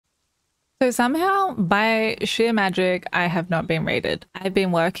So somehow, by sheer magic, I have not been raided. I've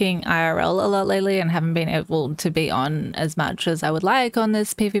been working IRL a lot lately and haven't been able to be on as much as I would like on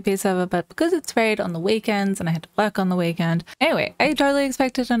this PvP server, but because it's raid on the weekends and I had to work on the weekend. Anyway, I totally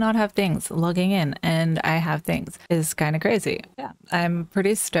expected to not have things logging in, and I have things. It's kind of crazy. Yeah, I'm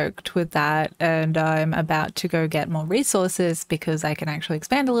pretty stoked with that, and I'm about to go get more resources because I can actually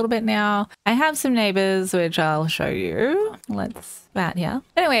expand a little bit now. I have some neighbors, which I'll show you. Let's bat here.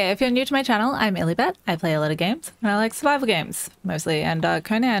 Anyway, if you're new to my channel, I'm Illybet. I play a lot of games, and I like survival games mostly, and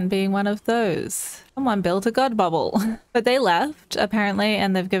Conan being one of those. Someone built a god bubble, but they left apparently,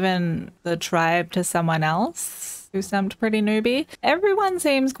 and they've given the tribe to someone else who seemed pretty newbie. Everyone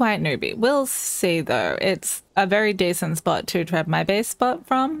seems quite newbie. We'll see though. It's a very decent spot to trap my base spot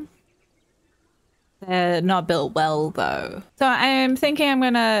from. They're not built well though. So I'm thinking I'm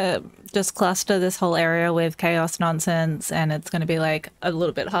gonna just cluster this whole area with chaos nonsense, and it's gonna be like a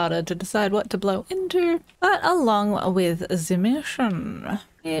little bit harder to decide what to blow into. But along with the mission,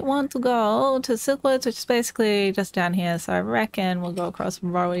 we want to go to Silkwoods, which is basically just down here. So I reckon we'll go across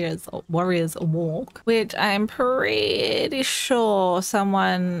Warriors Walk, which I'm pretty sure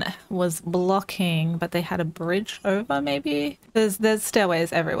someone was blocking, but they had a bridge over maybe. There's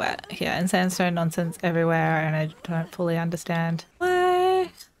stairways everywhere here and sandstone nonsense everywhere, and I don't fully understand why.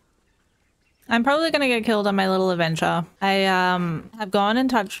 I'm probably going to get killed on my little adventure. I have gone and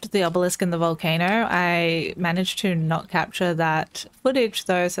touched the obelisk in the volcano. I managed to not capture that footage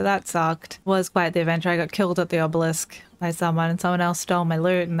though, so that sucked. It was quite the adventure. I got killed at the obelisk by someone, and someone else stole my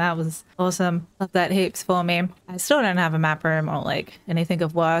loot, and that was awesome. Love that heaps for me. I still don't have a map room or like anything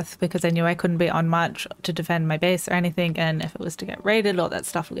of worth because I knew I couldn't be on much to defend my base or anything, and if it was to get raided, all that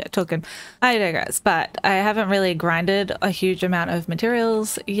stuff will get taken. I digress, but I haven't really grinded a huge amount of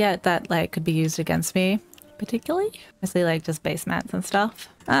materials yet that like could be used against me particularly. Mostly like just base mats and stuff.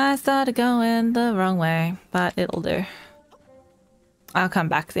 I started going the wrong way, but it'll do. I'll come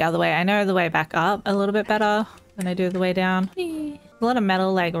back the other way. I know the way back up a little bit better than I do the way down. A lot of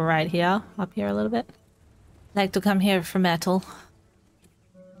metal like right here, up here a little bit. Like to come here for metal.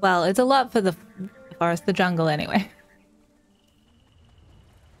 Well, it's a lot for the forest, the jungle anyway.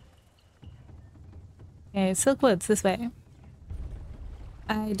 Okay, Silkwoods this way.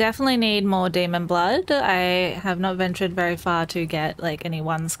 I definitely need more demon blood. I have not ventured very far to get like any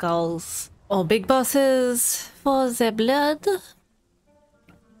one skulls or big bosses for the blood.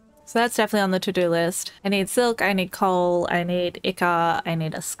 So that's definitely on the to-do list. I need silk, I need coal, I need ichor, I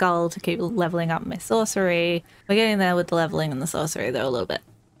need a skull to keep leveling up my sorcery. We're getting there with the leveling and the sorcery though a little bit.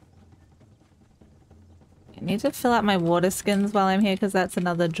 I need to fill out my water skins while I'm here because that's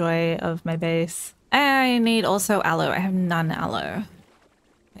another joy of my base. I need also aloe. I have none aloe.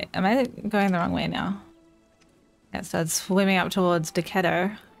 Okay, am I going the wrong way now? Yeah, so it's swimming up towards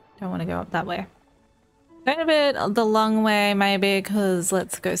Decado. Don't want to go up that way. Going a bit the long way maybe, because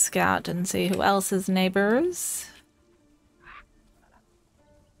let's go scout and see who else is neighbors.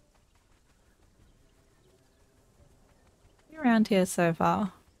 Around here so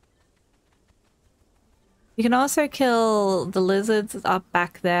far. You can also kill the lizards up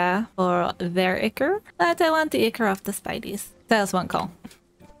back there for their ichor, but I want the ichor off the spideys. They also want coal.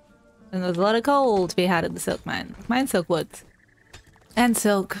 And there's a lot of coal to be had at the silk mine. Mine silkwoods. And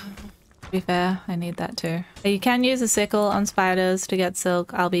silk. To be fair, I need that too. You can use a sickle on spiders to get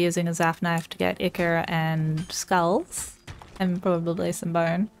silk. I'll be using a zaff knife to get ichor and skulls. And probably some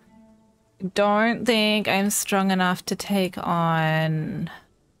bone. Don't think I'm strong enough to take on...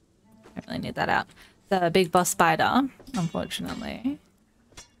 I don't really need that out. The big boss spider, unfortunately.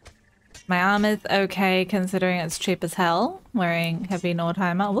 My armor's okay considering it's cheap as hell. Wearing heavy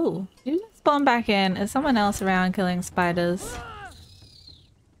Nordheimer. Ooh, you just spawn back in. Is someone else around killing spiders?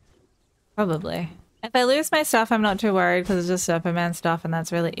 Probably. If I lose my stuff, I'm not too worried because it's just Superman stuff and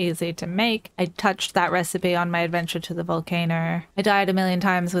that's really easy to make. I touched that recipe on my adventure to the volcano. I died a million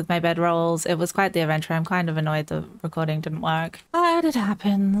times with my bedrolls. It was quite the adventure. I'm kind of annoyed the recording didn't work. But it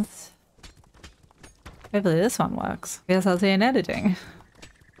happens. Hopefully this one works. Guess I'll see in editing.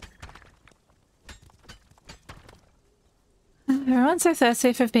 Everyone's so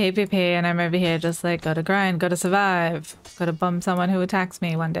thirsty for PvP and I'm over here just like, gotta grind, gotta survive, gotta bomb someone who attacks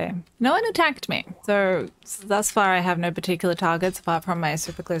me one day. No one attacked me, so thus far I have no particular targets apart from my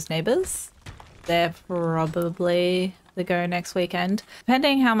super close neighbors. They're probably the go next weekend.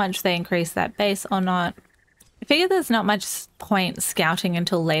 Depending how much they increase that base or not. I figure there's not much point scouting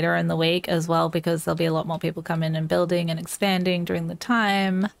until later in the week as well because there'll be a lot more people coming and building and expanding during the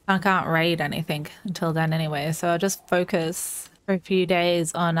time. I can't raid anything until then anyway, so I'll just focus for a few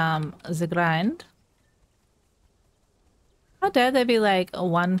days on the grind. How dare there be like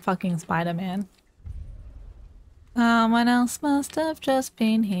one fucking Spider-Man? Someone else must have just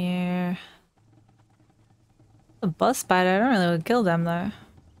been here. A boss spider, I don't really want to kill them though.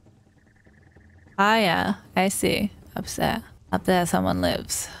 Ah yeah, I see. Up there. Up there someone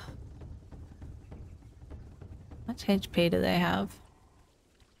lives. How much HP do they have?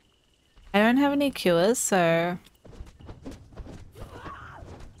 I don't have any cures, so...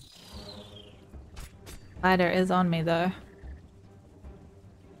 Spider is on me though.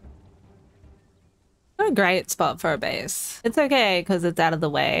 Not a great spot for a base. It's okay because it's out of the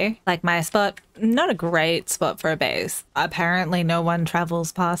way. Like my spot, not a great spot for a base. Apparently no one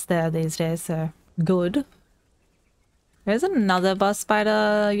travels past there these days, so good. There's another boss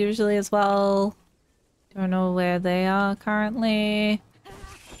spider usually as well. Don't know where they are currently.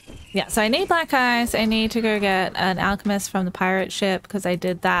 Yeah, so I need black ice. I need to go get an alchemist from the pirate ship because I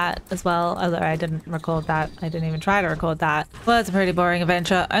did that as well. Although I didn't record that. I didn't even try to record that. Well, it's a pretty boring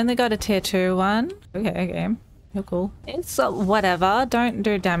adventure. Only got a tier 2 one. Okay, game. You're cool. It's whatever. Don't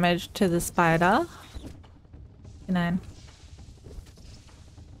do damage to the spider. 9.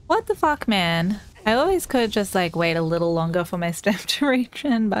 What the fuck, man? I always could just like wait a little longer for my stem to reach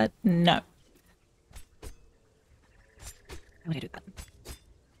in, but no. I'm gonna do that.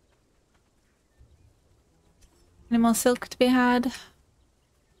 Any more silk to be had?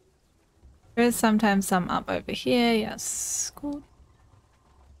 There is sometimes some up over here. Yes, cool.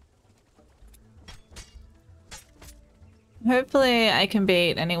 Hopefully I can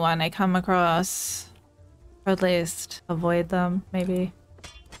beat anyone I come across. Or at least avoid them, maybe.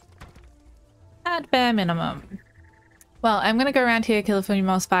 At bare minimum. Well, I'm gonna go around here, kill a few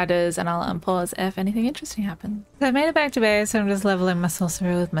more spiders, and I'll unpause if anything interesting happens. So I made it back to base, so I'm just leveling my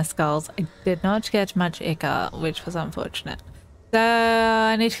sorcery with my skulls. I did not get much ichor, which was unfortunate. So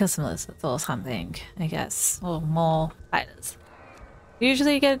I need to kill some lizards or something, I guess. Or more spiders.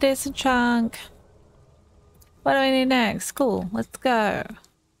 Usually you get a decent chunk. What do I need next? Cool, let's go.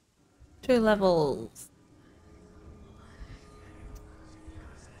 2 levels.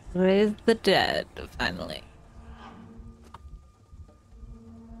 Raise the dead, finally.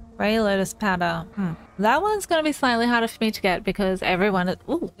 Grey lotus powder. That one's gonna be slightly harder for me to get because everyone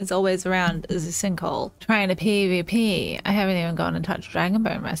is always around as a sinkhole trying to PvP. I haven't even gone and touched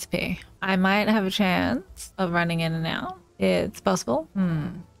Dragonbone recipe. I might have a chance of running in and out. It's possible.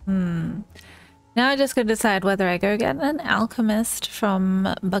 Now I just gotta decide whether I go get an alchemist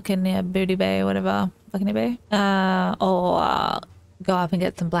from Buccaneer Booty Bay, whatever. Buccaneer Bay? Or go up and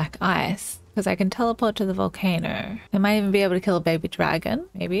get some black ice. Because I can teleport to the volcano. I might even be able to kill a baby dragon,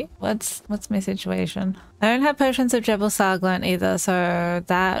 maybe. What's my situation? I don't have potions of Jebel Sarglent either, so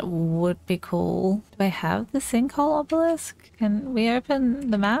that would be cool. Do I have the sinkhole obelisk? Can we open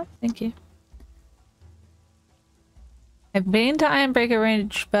the map? Thank you. I've been to Ironbreaker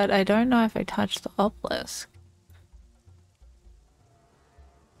Ridge, but I don't know if I touched the obelisk.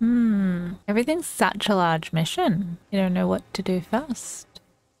 Everything's such a large mission. You don't know what to do first.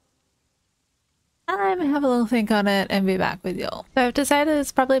 I'm gonna have a little think on it and be back with y'all. So I've decided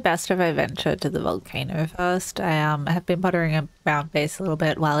it's probably best if I venture to the volcano first. I have been pottering around base a little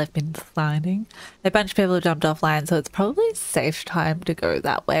bit while I've been flying. A bunch of people have jumped offline, so it's probably a safe time to go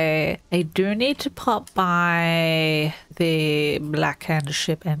that way. I do need to pop by the Black Hand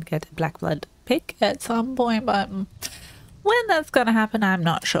ship and get a black blood pick at some point, but when that's gonna happen, I'm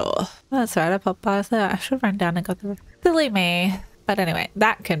not sure. That's right, I popped by there. I should run down and got the... Silly me. But anyway,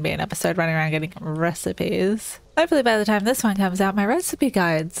 that can be an episode running around getting recipes. Hopefully by the time this one comes out, my recipe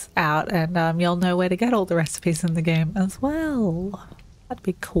guide's out and you'll know where to get all the recipes in the game as well. That'd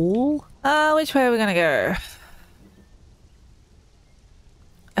be cool. Which way are we gonna go?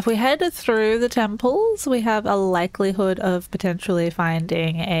 If we head through the temples, we have a likelihood of potentially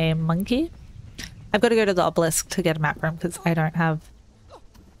finding a monkey. I've got to go to the obelisk to get a map room because I don't have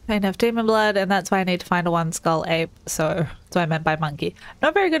enough demon blood, and that's why I need to find a 1 skull ape, so that's what I meant by monkey.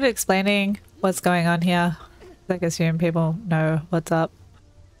 Not very good at explaining what's going on here. I assume people know what's up.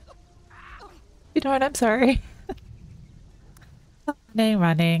 You know what, I'm sorry.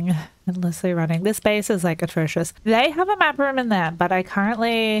 running, endlessly running. This base is like atrocious. They have a map room in there, but I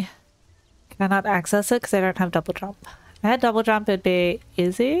currently cannot access it because I don't have double jump. If I had double jump, it'd be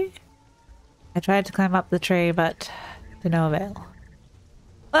easy. I tried to climb up the tree, but to no avail.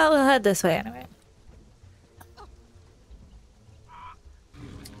 Well, we'll head this way anyway.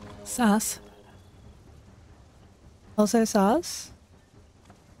 Sus. Also sus.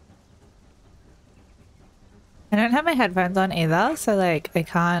 I don't have my headphones on either, so like I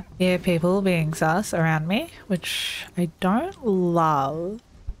can't hear people being sus around me, which I don't love.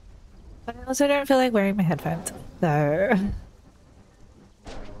 But I also don't feel like wearing my headphones, so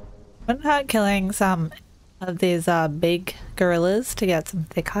Wouldn't hurt killing some of these big gorillas to get some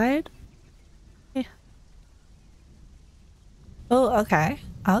thick hide. Yeah. Oh, okay.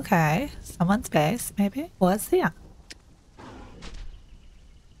 Okay. Someone's base, maybe. What's here?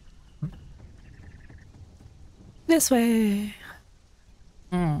 This way.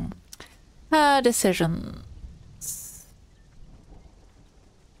 Decisions.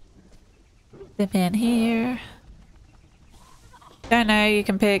 Zip in here. Don't know, you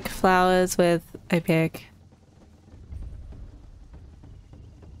can pick flowers with a pick.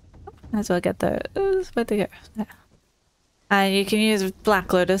 Might as well get those. Where'd they go? There. You can use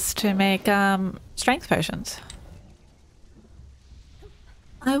Black Lotus to make strength potions.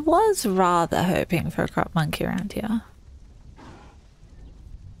 I was rather hoping for a crop monkey around here.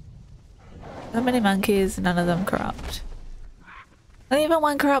 So many monkeys, none of them corrupt. Not even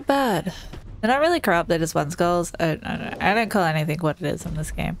one corrupt bird. They're not really corrupt, they're just one skulls. I don't call anything what it is in this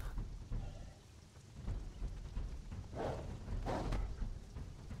game.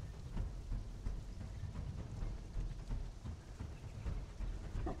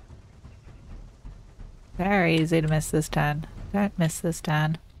 Very easy to miss this turn. Don't miss this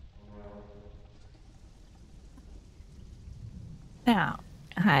turn. Now,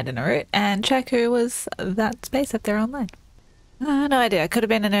 hide in a root and check who was that space up there online. No idea. Could have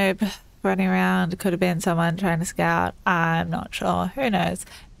been a noob running around. Could have been someone trying to scout. I'm not sure. Who knows?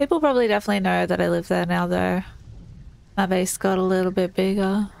 People probably definitely know that I live there now though. My base got a little bit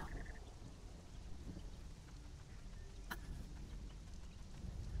bigger.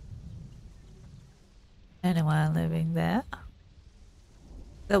 Anyone living there?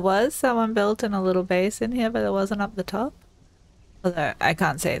 There was someone built in a little base in here, but it wasn't up the top. Although, I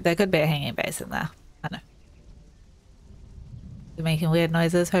can't see. There could be a hanging base in there. I know. You're making weird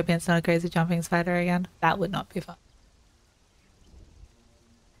noises, hoping it's not a crazy jumping spider again. That would not be fun.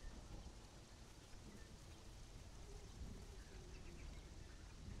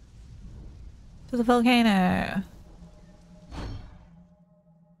 To the volcano.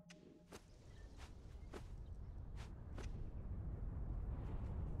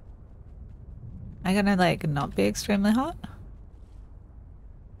 Am I gonna like not be extremely hot?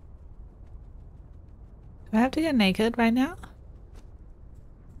 Do I have to get naked right now?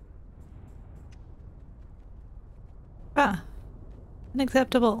 Ah,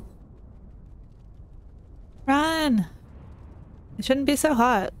 unacceptable. Run! It shouldn't be so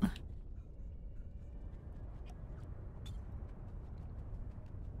hot.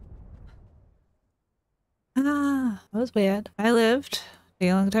 Ah, that was weird. I lived.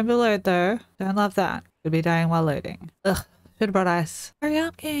 Taking a long time to load though. Don't love that. Could be dying while loading. Ugh. Should have brought ice. Hurry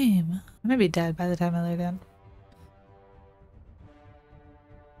up, game. I'm gonna be dead by the time I load in.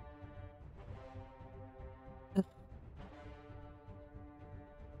 Ugh.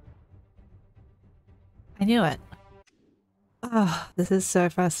 I knew it. Oh, this is so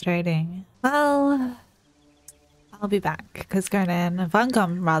frustrating. Well, I'll be back because Conan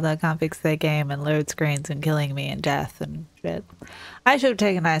Funcom rather can't fix their game and load screens and killing me and death and shit. I should have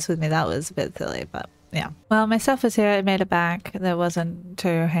taken ice with me. That was a bit silly, but yeah. Well, my stuff was here. I made it back. That wasn't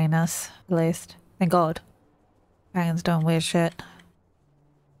too heinous, at least. Thank God. Dragon's doing weird shit.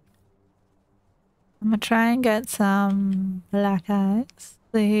 I'm gonna try and get some black eyes.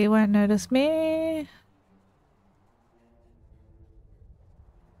 So he won't notice me.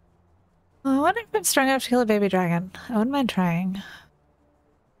 Oh, I wonder if I'm strong enough to kill a baby dragon. I wouldn't mind trying.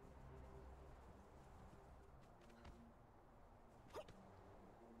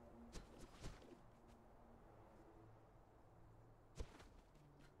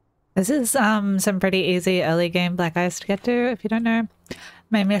 This is some pretty easy early game black ice to get to, if you don't know.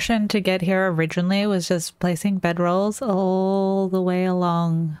 My mission to get here originally was just placing bedrolls all the way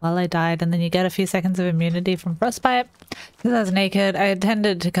along while I died, and then you get a few seconds of immunity from frostbite. Because I was naked, I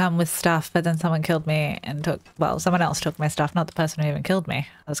intended to come with stuff, but then someone killed me and took, well, someone else took my stuff, not the person who even killed me.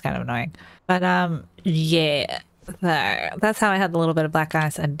 That was kind of annoying. But yeah, so that's how I had the little bit of black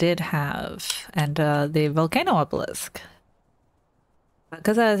ice I did have, and the volcano obelisk.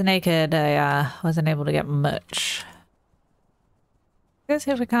 Because I was naked, I wasn't able to get much. Let's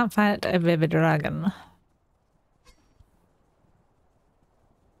see if we can't find a baby dragon.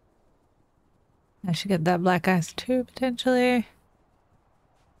 I should get that black ice too, potentially.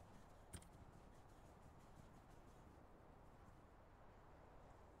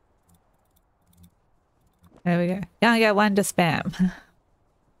 There we go. You only get one to spam.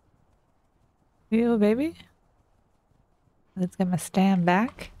 You, baby? Let's get my stand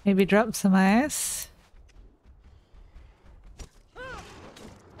back. Maybe drop some ice.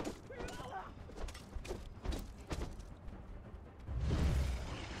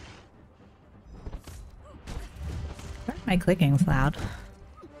 My clicking's loud.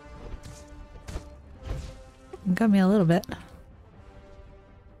 Got me a little bit.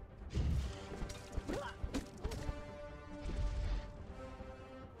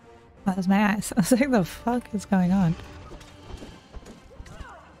 That was my eyes. I was like, the fuck is going on?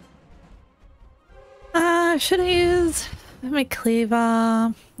 Should I use my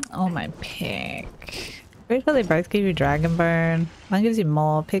cleaver or my pick? Pretty sure they both give you dragon bone. One gives you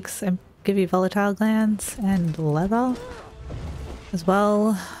more picks and give you volatile glands and leather as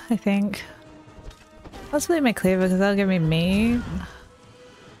well, I think. Possibly my cleaver because that'll give me meat.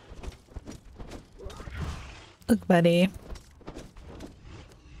 Look, buddy. A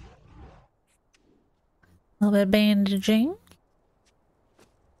little bit of bandaging.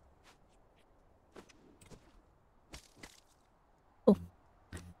 Oh,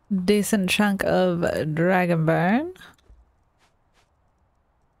 decent chunk of dragon bone.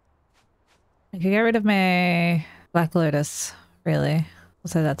 I could get rid of my black lotus, really.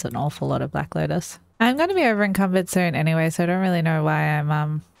 Also, that's an awful lot of black lotus. I'm going to be over encumbered soon anyway, so I don't really know why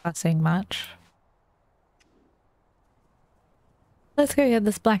I'm fussing much. Let's go get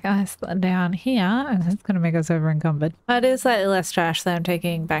this black ice down here, and it's going to make us over encumbered. But it is slightly less trash that I'm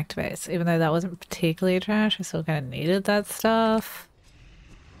taking back to base, even though that wasn't particularly trash. I still kind of needed that stuff.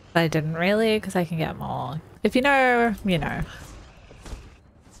 But I didn't really, because I can get more. If you know, you know.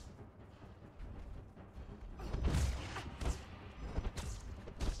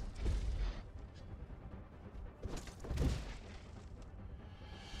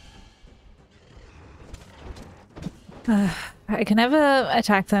 I can never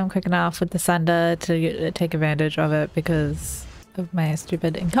attack them quick enough with the Sunder to take advantage of it because of my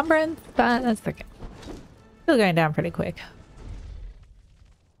stupid encumbrance, but that's okay. Still going down pretty quick.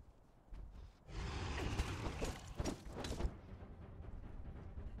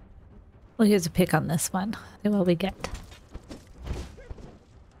 We'll use a pick on this one. See what we get.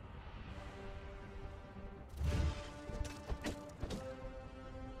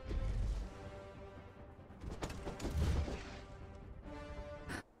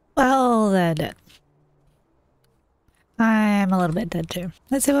 Well, they're dead. I'm a little bit dead too.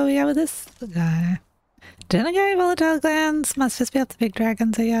 Let's see what we got with this guy. Didn't get any volatile glands. Must just be up the big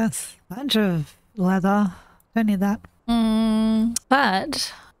dragons, I guess. Bunch of leather. Don't need that.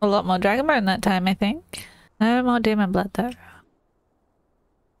 But a lot more dragon bone that time, I think. No more demon blood though.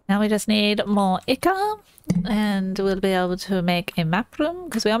 Now we just need more ichor, and we'll be able to make a map room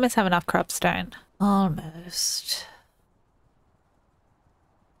because we almost have enough crop stone. Almost.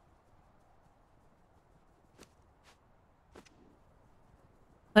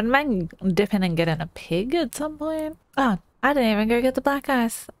 Wouldn't mind dipping and getting a pig at some point. Oh, I didn't even go get the black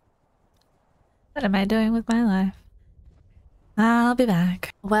ice. What am I doing with my life? I'll be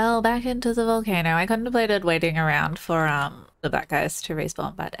back. Well, back into the volcano. I contemplated waiting around for the black ice to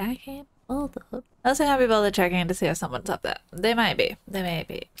respawn, but I can't bother. I also can't be bothered checking to see if someone's up there. They might be. They may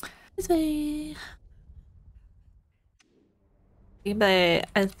be. This way. You can buy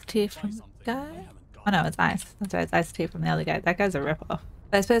iced tea from the guy? Oh no, it's ice. That's right, it's iced tea from the other guy. That guy's a ripoff.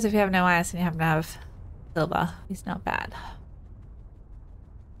 But I suppose if you have no ice and you happen to have silver, he's not bad.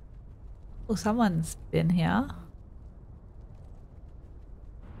 Oh, someone's been here.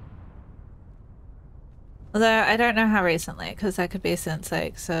 Although I don't know how recently, because that could be since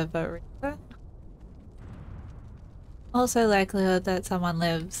like server reset. Also likelihood that someone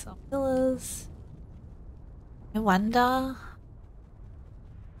lives on pillars. I wonder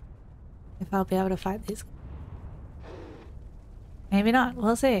if I'll be able to fight these. Maybe not,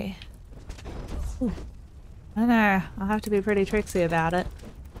 we'll see. Ooh. I don't know, I'll have to be pretty tricksy about it.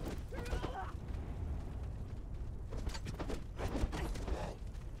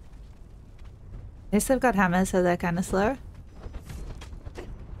 At least they've got hammers, so they're kind of slow.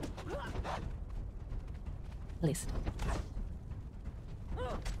 At least.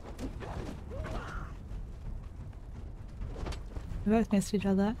 We both missed each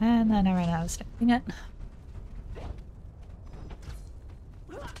other, and then I ran out of stabbing it.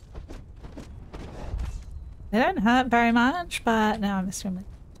 They don't hurt very much, but now I'm assuming.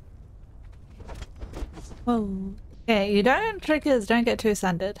 Whoa. Okay, you don't, trickers don't get too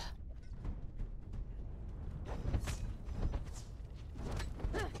sundered.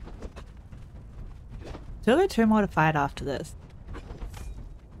 Still got 2 more to fight after this.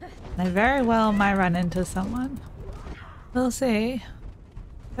 They very well might run into someone. We'll see.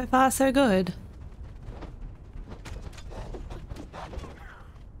 So far, so good.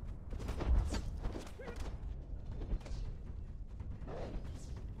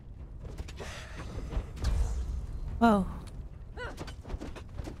 Whoa.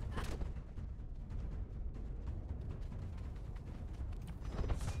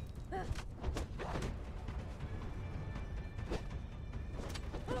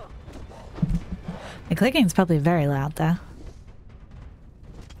 The clicking's probably very loud there.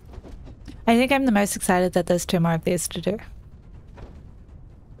 I think I'm the most excited that there's 2 more of these to do.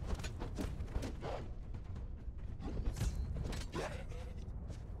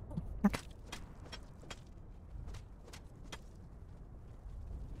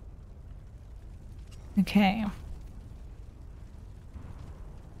 Okay.